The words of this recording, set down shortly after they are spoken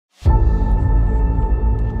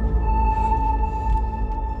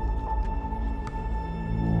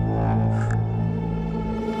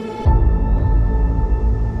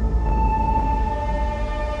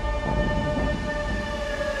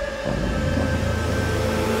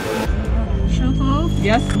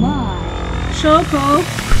Yes. Why? Shoko.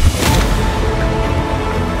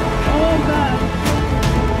 Oh God.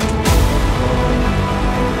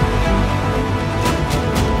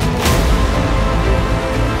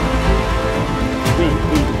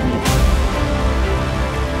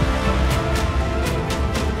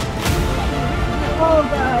 Oh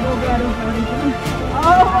God, oh God, oh God, oh God.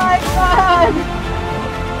 Oh my God!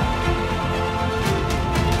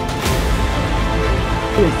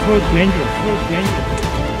 It's so dangerous, so dangerous.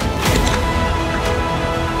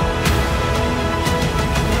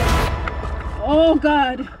 Oh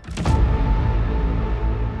God!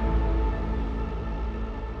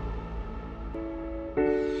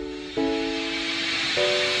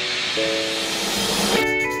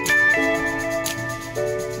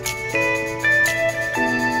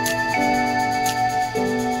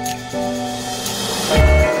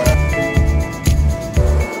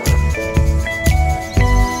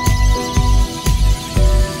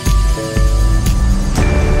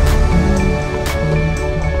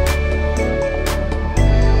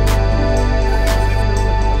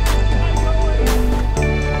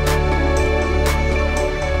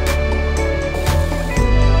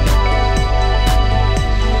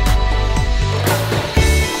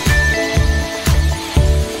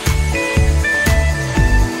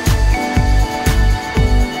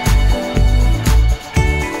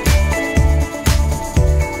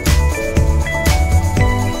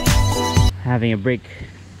 Having a break.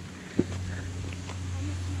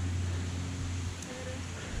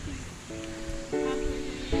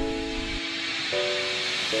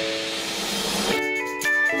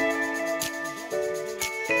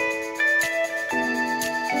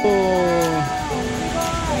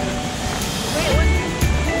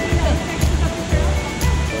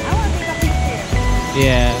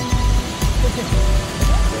 Yeah.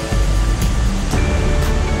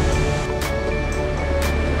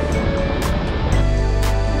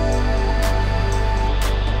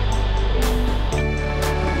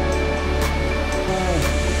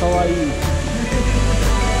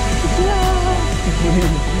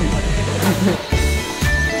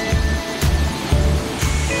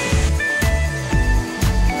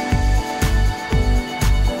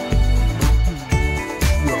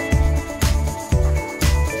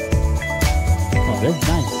 Oh, that's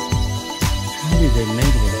nice. How did they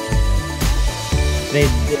make it? They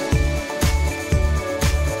did.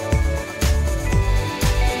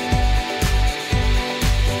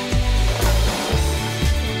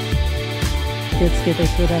 気をつけて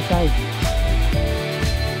ください。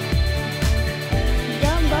頑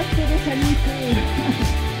張ってるシャリーク。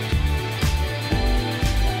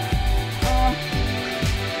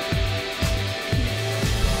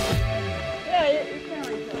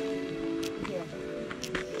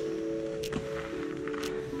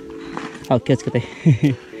あ、気をつけて。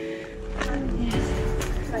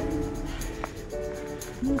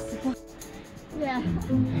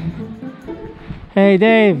Hey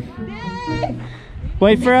Dave!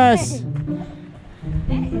 Wait for us!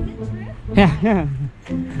 Yeah, yeah.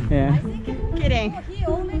 Yeah. Kidding. He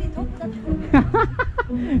already took that.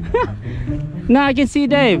 No, I can see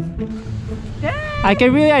Dave. I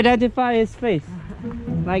can really identify his face.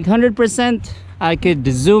 Like 100%. I could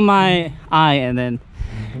zoom my eye and then,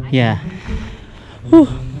 yeah. Whew.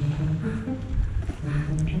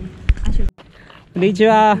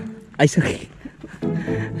 Konnichiwa. It's okay.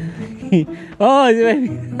 Oh,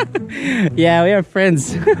 yeah, we are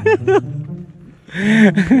friends.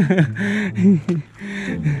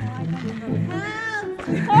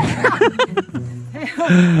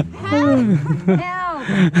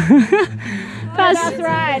 That's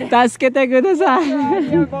right. 助けてください。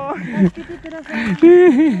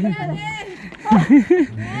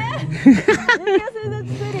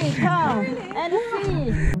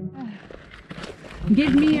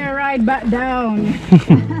Give me a ride back down.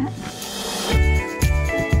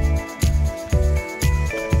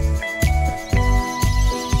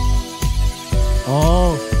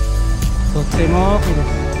 Oh, とってもいいです。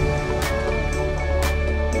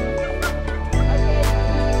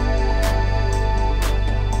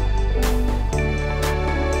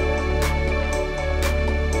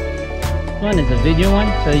One is a video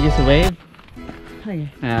one, so you just wave. Okay.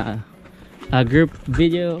 A group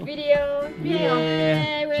video. Video.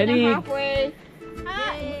 Yeah. We're Shani. not halfway.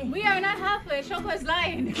 We are not halfway. Shoko is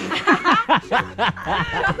lying. No,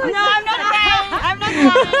 I'm not lying. I'm not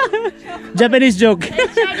lying. Japanese joke.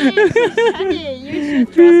 It's Chinese. Shani, you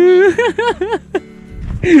should trust me.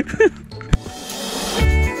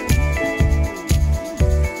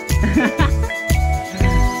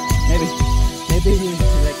 Maybe you like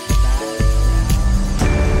that.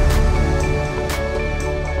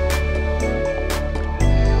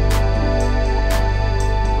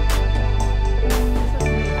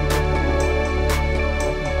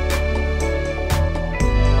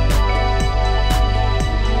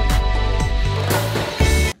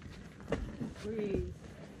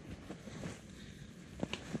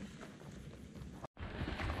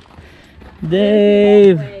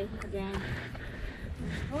 Dave. Halfway again.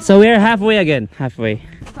 So we're halfway again. Halfway.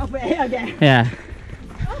 Halfway again. Yeah.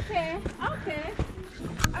 Okay. Okay.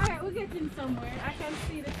 All right, we're getting somewhere. I can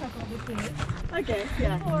see the top of the place. Okay.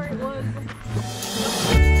 Yeah. Before it was.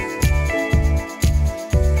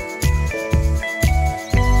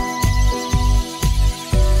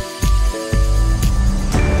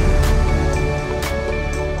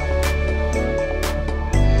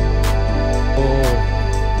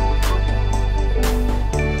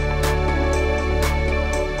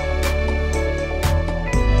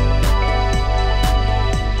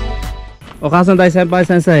 Okasan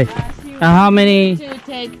daisempaisensei. How many? To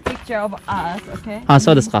take picture of us. Okay.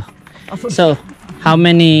 So desu ka. So how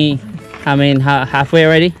many? I mean, halfway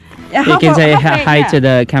already? Yeah. You can say halfway, hi yeah. to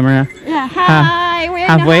the camera. Yeah. Hi. We're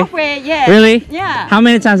halfway? halfway. Yeah. Really? Yeah. How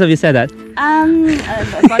many times have you said that? A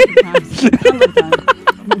bunch of times. 100 times.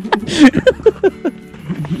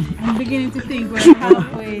 I'm beginning to think we're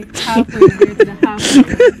halfway there to the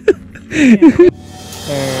halfway.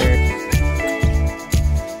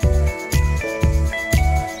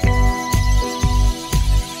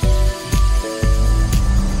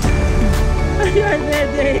 You're there,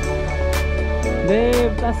 Dave.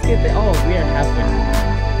 Dave, tasukete. Oh, we are halfway.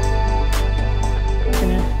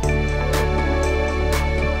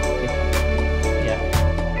 Yeah.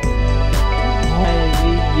 I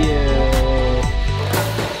need you.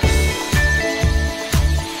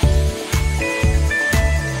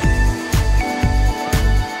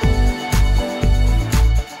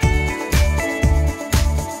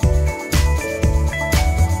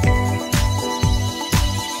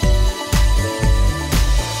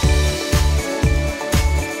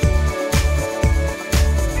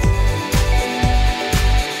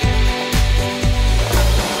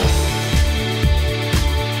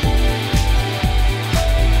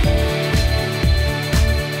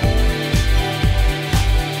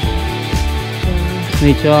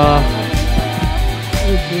 Konnichiwa.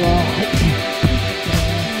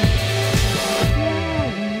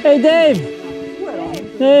 Hey Dave!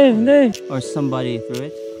 Dave! Or somebody threw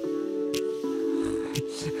it.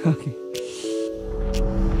 Okay.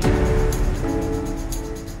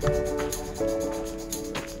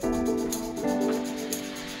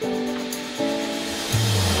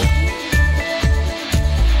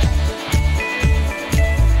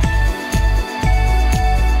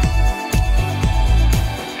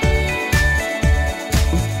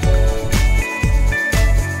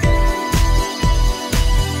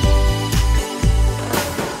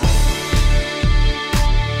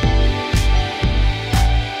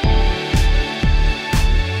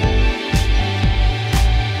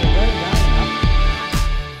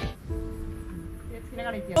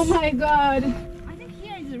 Oh my god. I think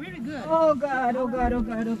here is really good. Oh god, oh god, oh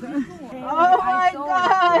god, oh god. Oh my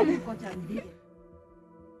god.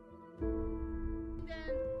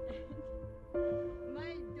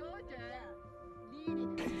 My daughter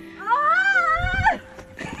needed it. Ah!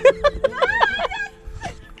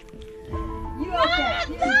 You okay?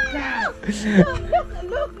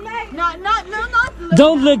 Look like Not look.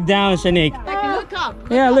 Don't look down, Shanik. Like look up.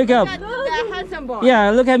 Yeah, look up. At the handsome boy. Yeah,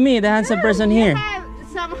 look at me, the handsome person here. Have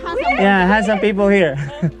some handsome boy. Yeah, handsome people here.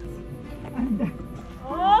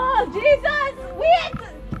 oh Jesus! Wait!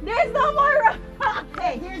 There's no more rock!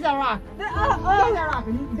 Hey, here's a rock. Here's Oh, a rock.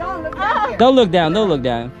 Don't look down here. Don't look down, don't look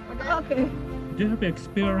down. okay. Do you have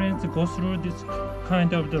experience go through this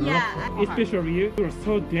kind of the rock? Yeah. Especially you are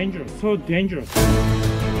so dangerous, so dangerous.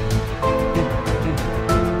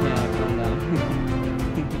 Yeah, calm down.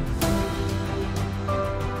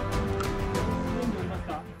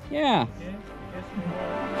 Yeah.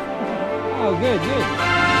 Oh, good.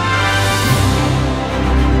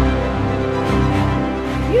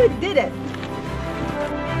 You did it!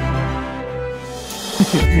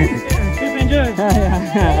 Keep enjoying.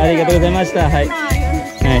 ありがとうございました。はい。はい。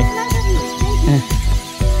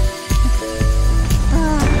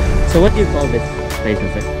So what do you call this place?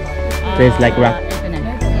 Place like rock.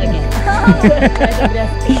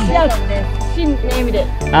 She named it.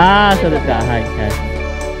 ああ、そうですか。はいはい。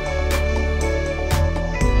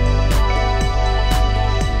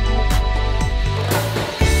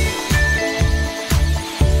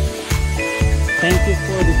Thank you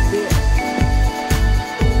for the spirit.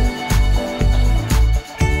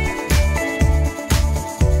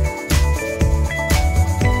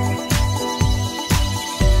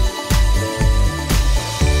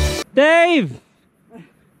 Dave!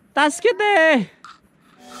 助けて!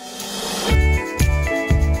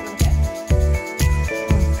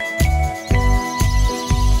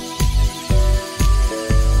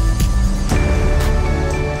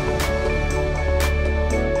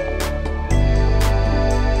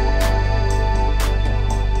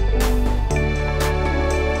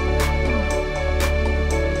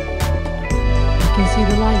 can see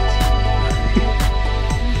the light.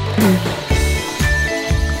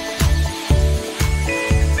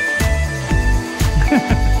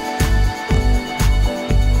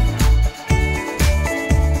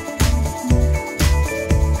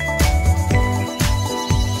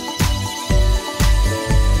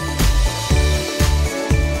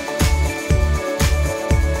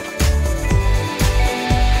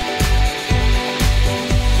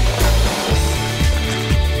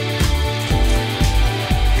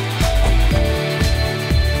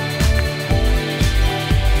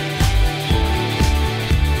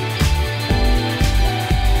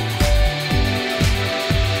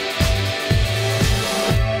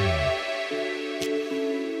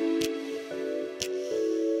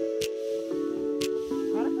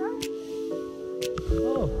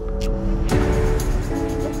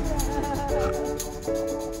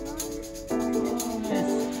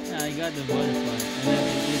 The butterfly,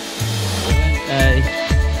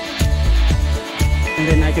 and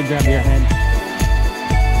then I could grab your hand.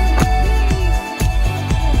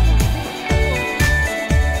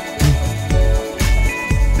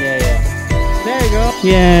 Yeah. There you go.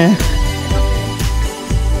 Yeah.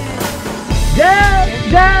 Go.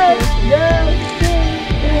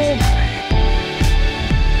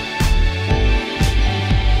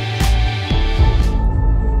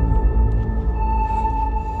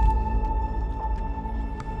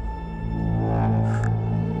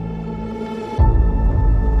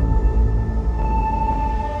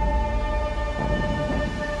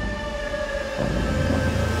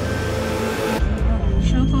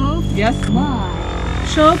 Yes.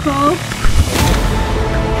 Shoko.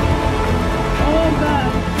 Oh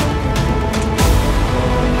God.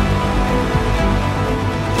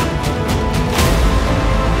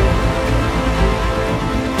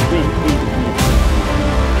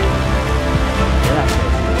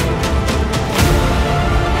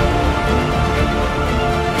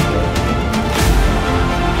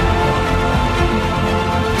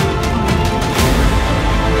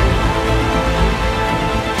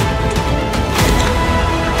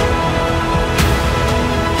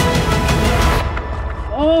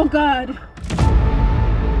 Oh God.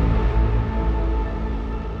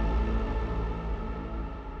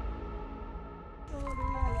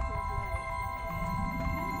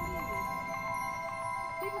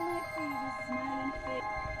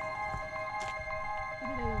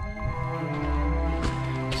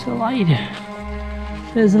 There's a light.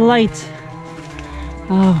 There's a light.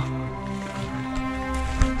 Oh.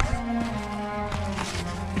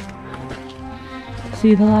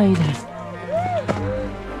 See the light.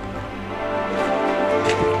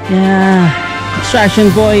 Yeah.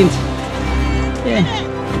 Extraction point. Yeah.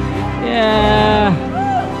 Yeah.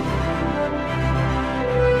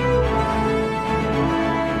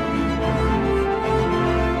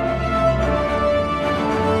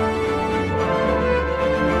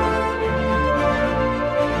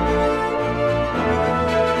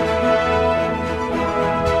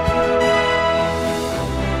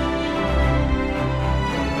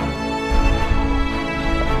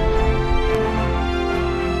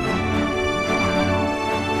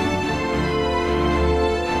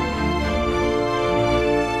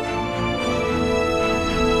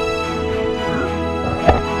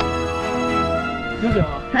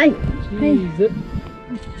 Hi. Cheese.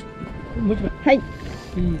 Hi.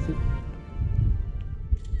 Cheese.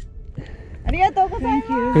 ありがとうございま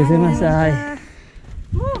す。Gozaimasu. は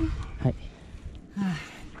い。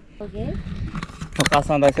Okay. お母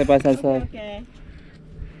さん大先輩先生。 Okay.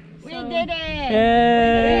 We did it.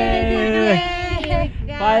 Yay!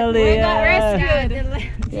 Finally, We got yeah. rescued.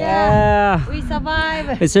 Yeah. We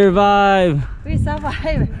survived. We survived. We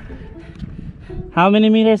survived. How many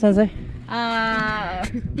meters, Sensei?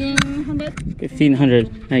 1500.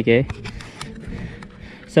 1500. Okay.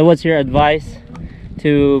 So what's your advice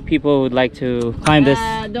to people who would like to climb this?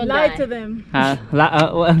 Don't Lie die. to them. Lie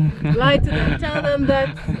Lie to them. Tell them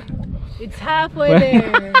that it's halfway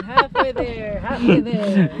there. Halfway there. Halfway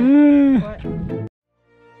there.